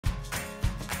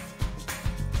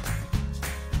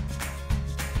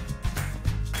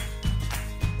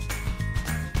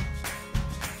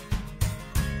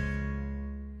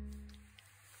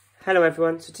Hello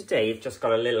everyone, so today I've just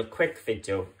got a little quick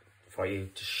video for you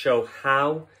to show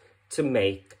how to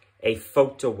make a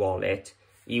photo wallet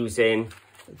using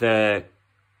the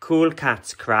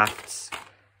CoolKatz Crafts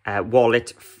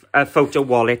photo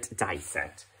wallet die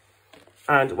set.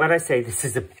 And when I say this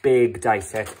is a big die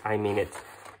set, I mean it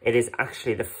is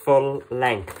actually the full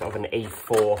length of an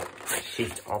A4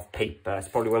 sheet of paper. It's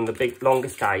probably one of the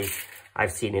longest dies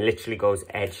I've seen. It literally goes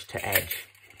edge to edge.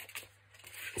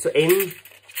 So in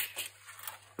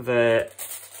the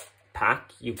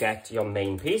pack you get your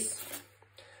main piece,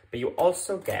 but you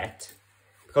also get,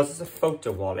 because it's a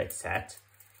photo wallet set,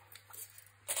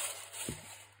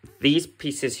 these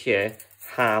pieces here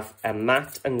have a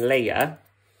mat and layer,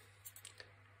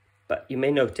 but you may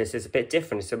notice it's a bit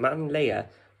different. It's a mat and layer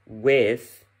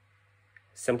with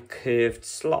some curved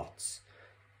slots,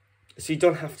 so you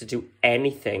don't have to do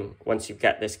anything once you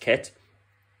get this kit.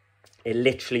 It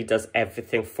literally does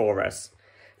everything for us.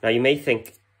 Now you may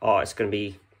think, oh, it's going to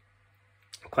be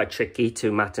quite tricky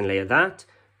to mat and layer that.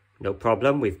 No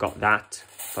problem, we've got that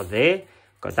for there,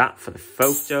 got that for the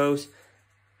photos.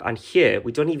 And here,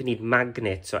 we don't even need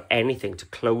magnets or anything to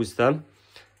close them.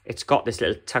 It's got this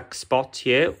little tuck spot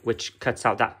here, which cuts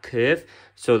out that curve,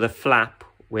 so the flap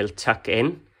will tuck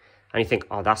in. And you think,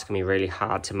 oh, that's going to be really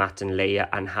hard to mat and layer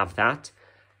and have that.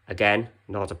 Again,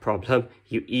 not a problem.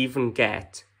 You even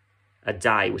get a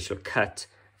die which will cut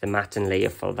the mat and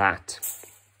layer for that.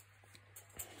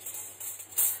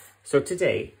 So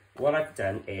today, what I've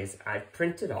done is I've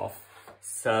printed off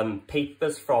some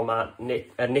papers from a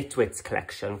Nitwit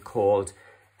collection called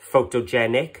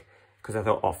Photogenic, because I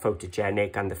thought, oh,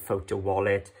 Photogenic and the photo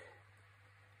wallet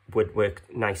would work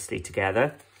nicely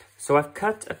together. So I've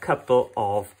cut a couple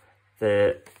of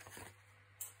the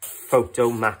photo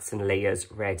mats and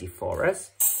layers ready for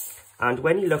us. And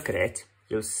when you look at it,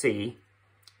 you'll see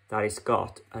that it's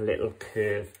got a little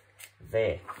curve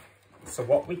there. So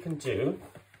what we can do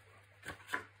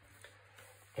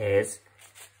is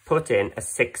put in a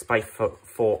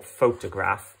 6x4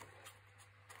 photograph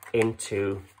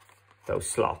into those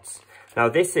slots. Now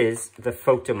this is the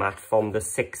photo mat from the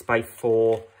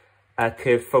 6x4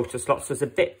 curved photo slot, so it's a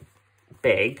bit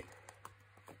big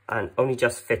and only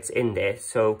just fits in there.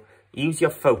 So use your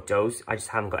photos. I just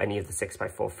haven't got any of the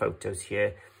 6x4 photos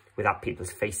here without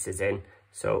people's faces in,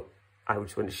 so I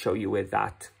just want to show you with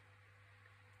that.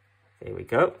 There we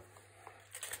go.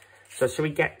 So shall we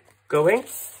get going?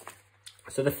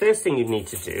 So the first thing you need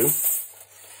to do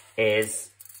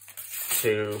is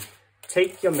to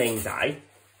take your main die,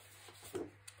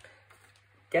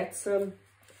 get some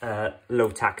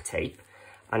low-tack tape,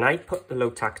 and I put the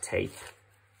low-tack tape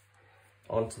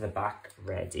onto the back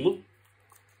ready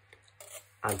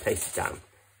and place it down.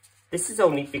 This is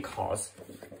only because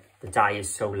the die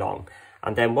is so long.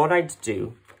 And then what I'd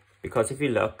do, because if you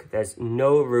look, there's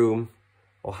no room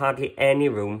or hardly any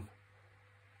room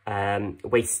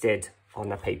wasted on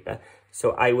the paper.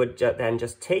 So I would then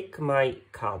just take my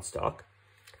cardstock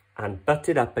and butt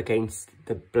it up against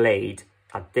the blade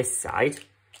at this side,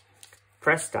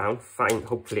 press down,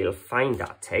 hopefully it'll find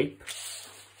that tape.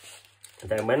 And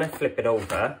then when I flip it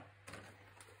over,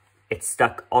 it's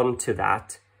stuck onto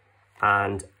that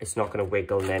and it's not going to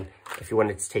wiggle. And then if you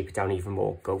wanted to tape it down even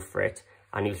more, go for it.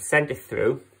 And you'll send it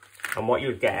through, and what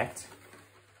you'll get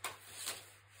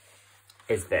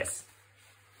is this.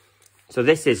 So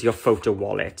this is your photo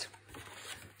wallet.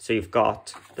 So you've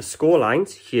got the score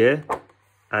lines here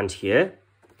and here.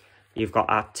 You've got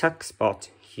our tuck spot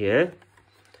here.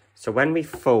 So when we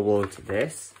fold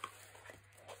this,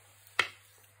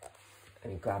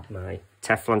 and grab my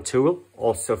Teflon tool,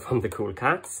 also from the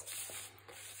CoolKatz,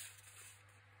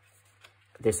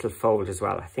 this will fold as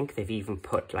well. I think they've even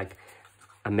put like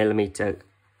a millimeter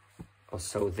or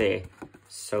so there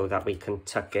so that we can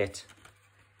tuck it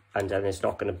and then it's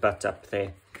not going to butt up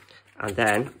there. And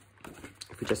then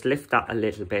if we just lift that a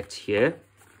little bit here,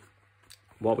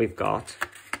 what we've got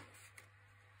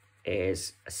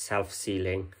is a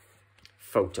self-sealing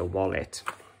photo wallet.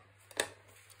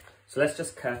 So let's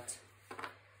just cut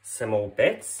some more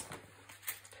bits.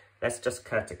 Let's just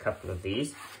cut a couple of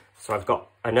these. So I've got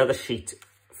another sheet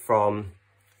from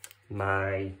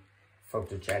my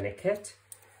Photogenic kit,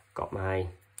 got my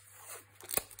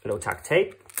low-tack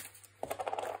tape,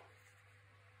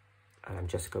 and I'm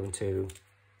just going to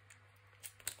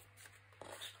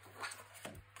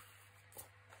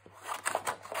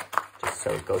just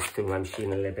so it goes through my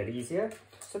machine a little bit easier.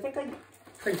 So I think I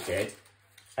printed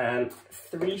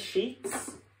 3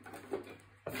 sheets,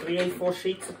 3 A4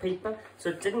 sheets of paper, so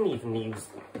it didn't even use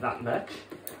that much,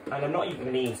 and I'm not even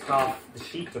going to use half the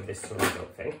sheet of this one, I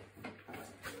don't think.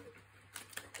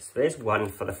 So there's one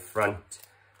for the front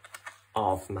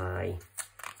of my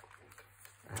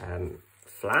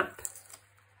flap.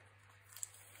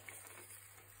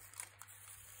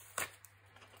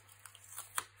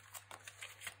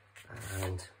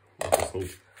 And we just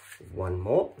need one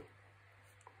more.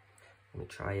 Let me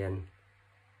try and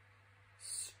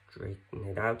straighten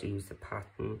it out, use the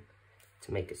pattern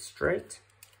to make it straight.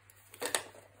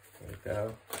 There we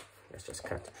go. Let's just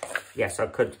cut. Yes, I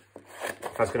could,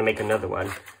 if I was going to make another one,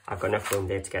 I've got enough room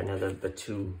there to get the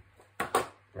 2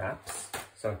 wraps.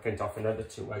 So I print off another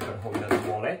 2. I'm going to hold another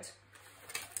wallet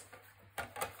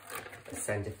and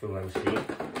send it through my machine.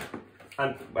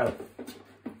 And well,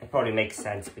 it probably makes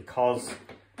sense because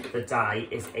the die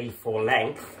is A4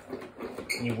 length.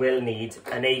 You will need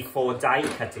an A4 die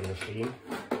cutting machine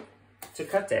to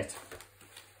cut it.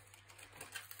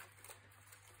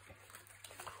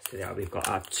 So yeah, we've got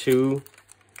our 2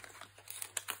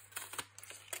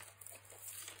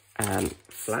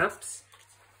 flaps,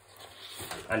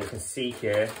 and you can see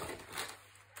here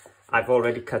I've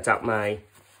already cut out my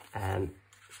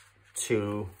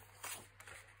 2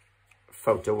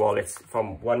 photo wallets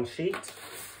from one sheet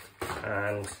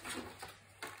and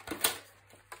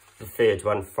the third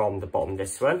one from the bottom,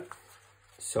 this one.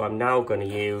 So I'm now going to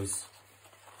use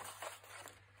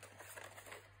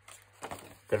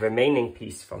the remaining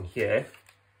piece from here.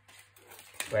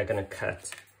 We're going to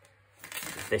cut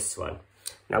this one.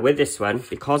 Now with this one,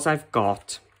 because I've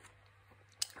got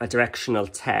a directional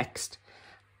text,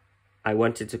 I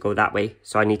wanted to go that way.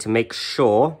 So I need to make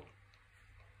sure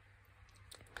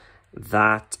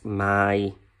that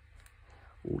my,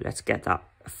 let's get that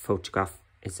photograph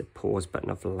is a pause button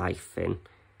of life in.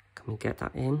 Can we get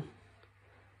that in?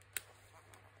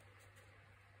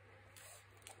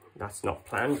 That's not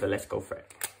planned, but let's go for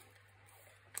it.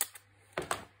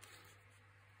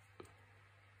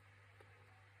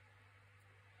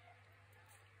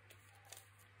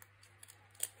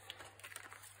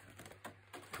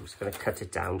 I'm just going to cut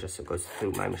it down just so it goes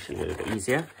through my machine a little bit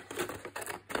easier.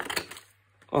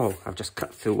 Oh, I've just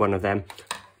cut through one of them.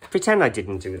 Pretend I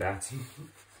didn't do that.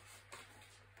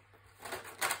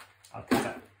 I'll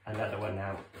cut another one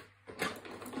now.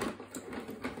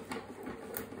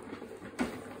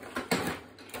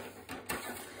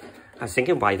 I was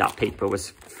thinking why that paper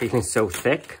was feeling so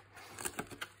thick.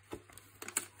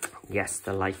 Yes,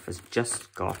 the life has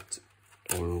just got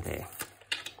in there.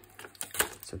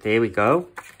 So there we go.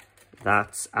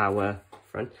 That's our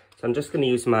front. So I'm just going to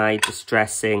use my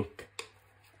Distress ink,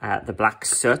 the black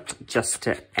soot, just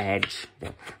to edge.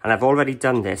 And I've already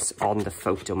done this on the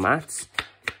photo mats.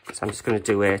 So I'm just going to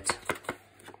do it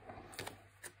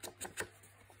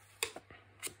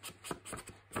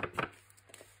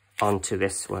onto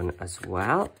this one as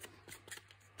well.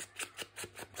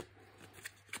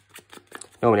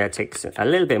 Normally I'd take a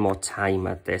little bit more time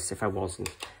at this if I wasn't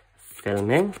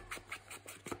filming.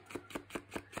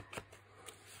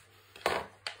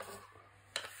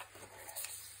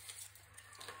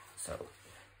 So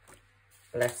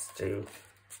let's do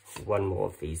one more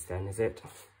of these then, is it?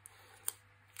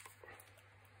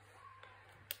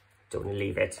 Don't want to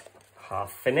leave it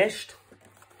half finished.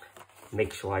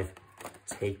 Make sure I've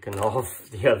taken off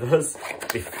the others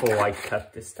before I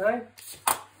cut this time.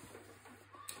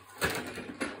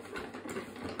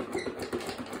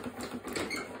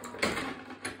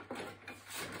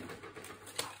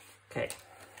 Okay,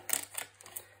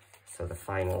 so the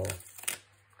final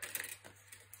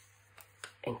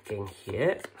inking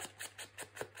here.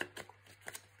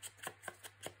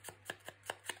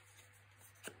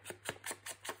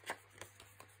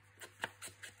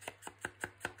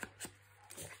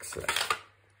 Excellent.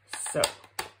 So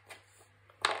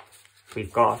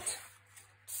we've got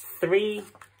 3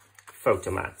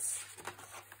 photo mats,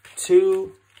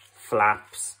 2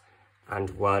 flaps,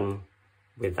 and 1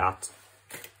 with that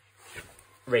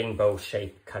rainbow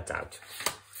shape cut out.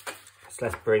 So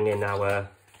let's bring in our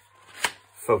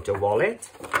photo wallet.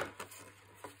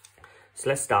 So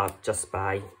let's start just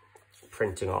by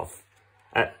printing off,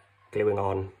 gluing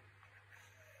on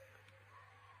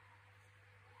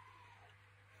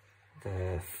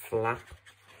the flap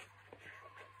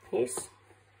piece.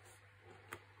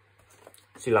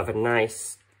 So you'll have a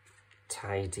nice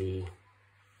tidy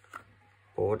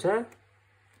border.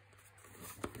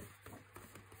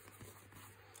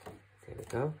 There we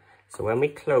go. So when we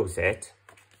close it,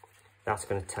 that's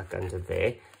going to tuck under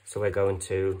there. So we're going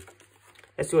to,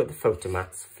 let's do it the photo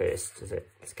mats first, is it?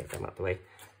 Let's get them out of the way.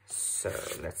 So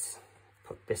let's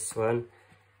put this one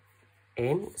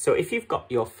in. So if you've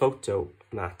got your photo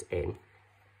mat in,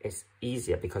 it's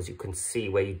easier because you can see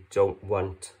where you don't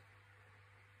want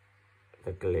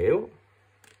the glue.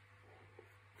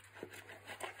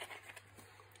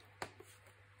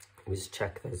 me just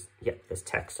check there's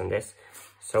text on this.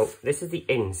 So this is the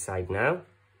inside now.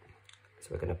 So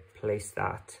we're going to place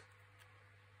that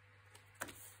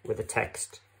with the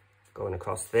text going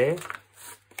across there.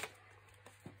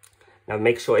 Now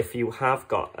make sure if you have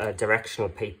got a directional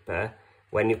paper,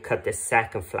 when you cut this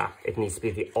second flap, it needs to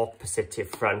be the opposite to your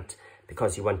front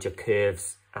because you want your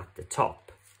curves at the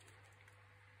top.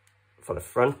 For the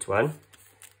front one,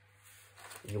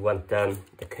 you want the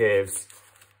curves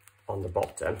on the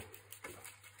bottom.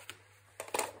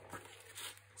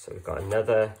 So we've got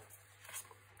another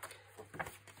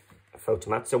photo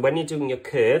mat. So when you're doing your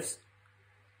curves,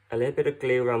 a little bit of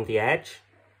glue around the edge,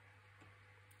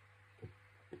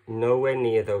 nowhere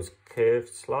near those curved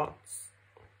slots.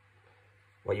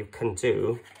 What you can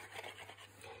do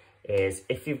is,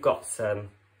 if you've got some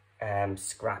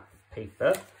scrap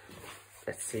paper,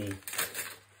 let's see,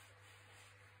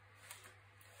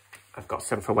 I've got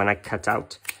some for when I cut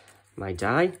out my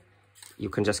die. You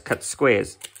can just cut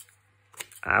squares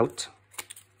out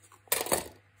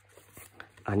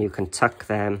and you can tuck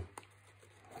them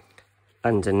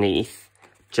underneath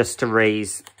just to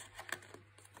raise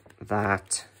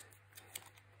that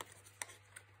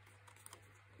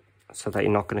so that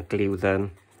you're not going to glue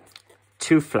them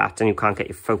too flat and you can't get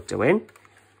your photo in.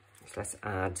 So let's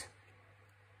add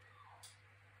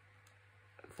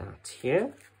that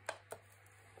here.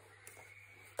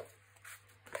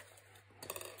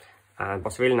 And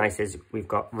what's really nice is we've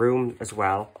got room as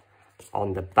well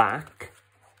on the back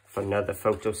for another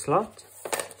photo slot.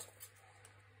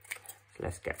 So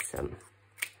let's get some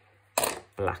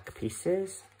black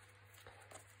pieces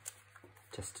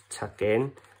just to tuck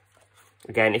in.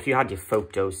 Again, if you had your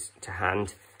photos to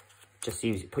hand, just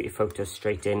put your photos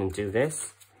straight in and do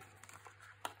this.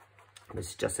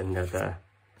 It's just another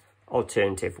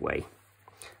alternative way.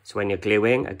 So when you're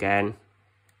gluing, again,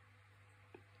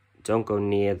 don't go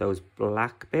near those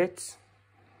black bits.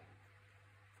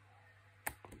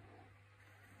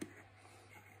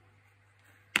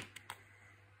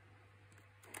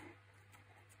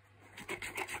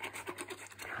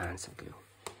 And some glue.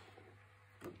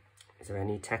 Is there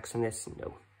any text on this?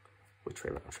 No. Which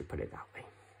way around should we put it that way?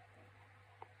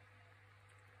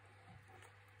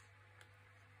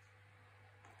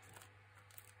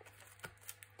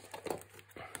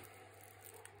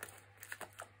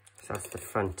 So that's the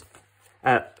front,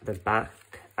 the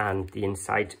back and the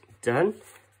inside done.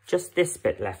 Just this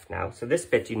bit left now. So this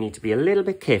bit you need to be a little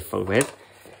bit careful with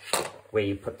where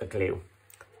you put the glue.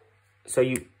 So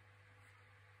you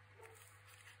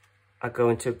are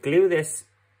going to glue this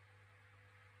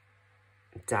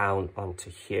down onto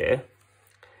here,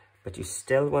 but you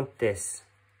still want this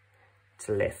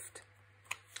to lift.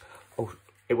 Oh,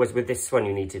 it was with this one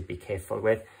you need to be careful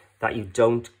with, that you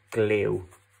don't glue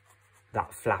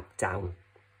that flap down.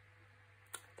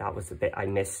 That was the bit I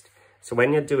missed. So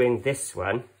when you're doing this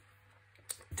one,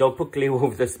 don't put glue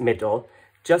over this middle,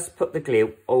 just put the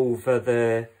glue over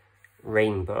the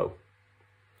rainbow,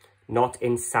 not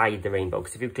inside the rainbow,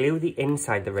 because if you glue the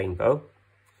inside the rainbow,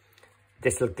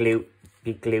 this will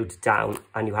be glued down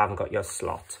and you haven't got your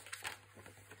slot.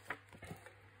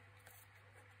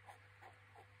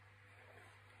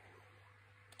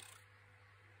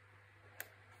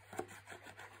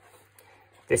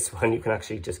 This one you can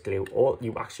actually just glue, or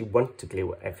you actually want to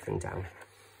glue everything down.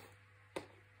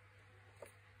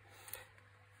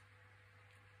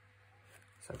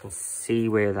 So I can see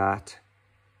where that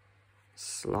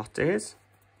slot is.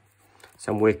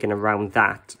 So I'm working around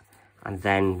that and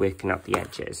then working up the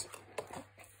edges.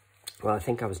 Well, I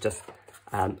think I was just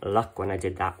luck when I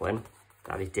did that one,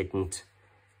 that it didn't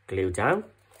glue down.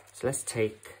 So let's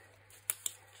take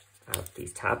out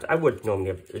these tabs. I would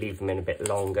normally leave them in a bit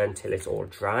longer until it's all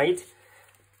dried,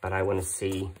 but I want to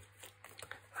see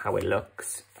how it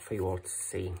looks for you all to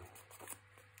see.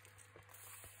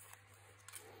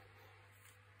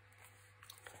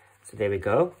 So there we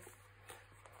go,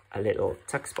 a little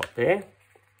tuck spot there,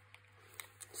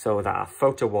 so that our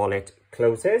photo wallet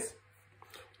closes.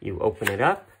 You open it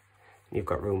up, you've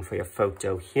got room for your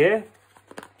photo here.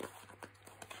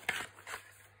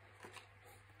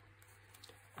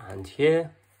 And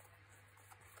here.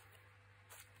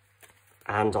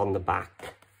 And on the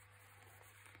back.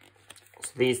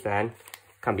 So these then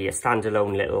can be a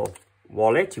standalone little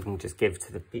wallet you can just give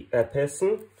to the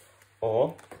person,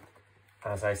 or,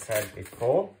 as I said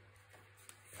before,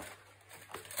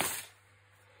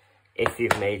 if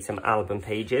you've made some album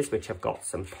pages which have got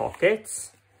some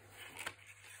pockets,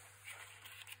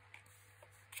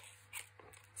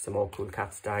 some more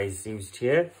CoolKatz dies used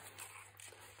here,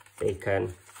 they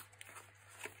can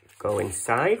go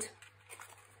inside,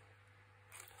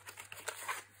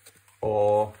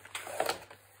 or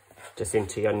just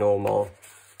into your normal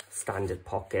standard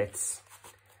pockets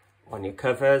on your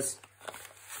covers.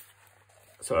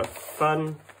 So a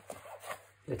fun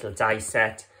little die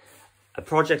set, a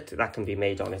project that can be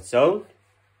made on its own,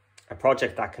 a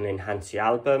project that can enhance your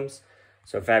albums.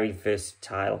 So a very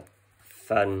versatile,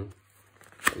 fun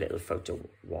little photo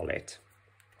wallet.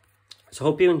 So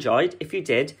hope you enjoyed. If you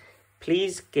did,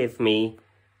 please give me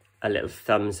a little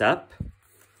thumbs up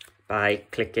by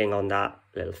clicking on that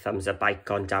little thumbs up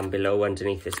icon down below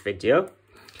underneath this video.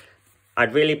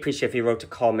 I'd really appreciate if you wrote a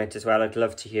comment as well. I'd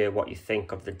love to hear what you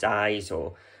think of the dies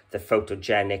or the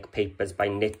Photogenic papers by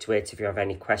Nitwit. If you have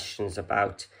any questions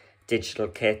about digital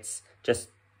kits, just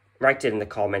write it in the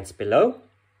comments below.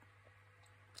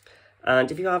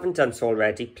 And if you haven't done so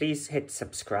already, please hit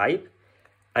subscribe.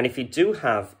 And if you do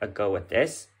have a go at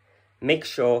this, make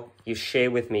sure you share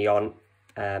with me on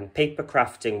Paper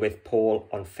Crafting with Paul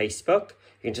on Facebook.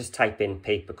 You can just type in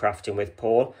Paper Crafting with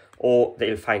Paul, or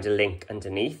you'll find a link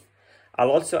underneath.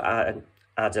 I'll also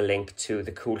add a link to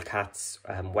the CoolKatz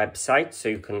website, so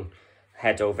you can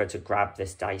head over to grab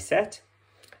this die set.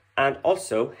 And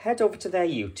also head over to their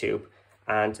YouTube,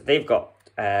 and they've got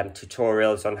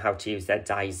tutorials on how to use their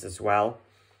dies as well.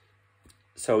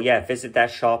 So yeah, visit their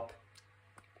shop,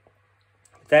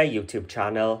 their YouTube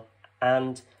channel,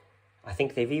 and I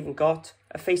think they've even got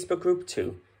a Facebook group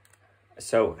too.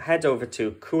 So head over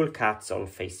to CoolKatz on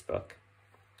Facebook.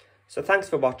 So thanks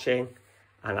for watching,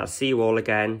 and I'll see you all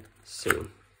again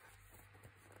soon.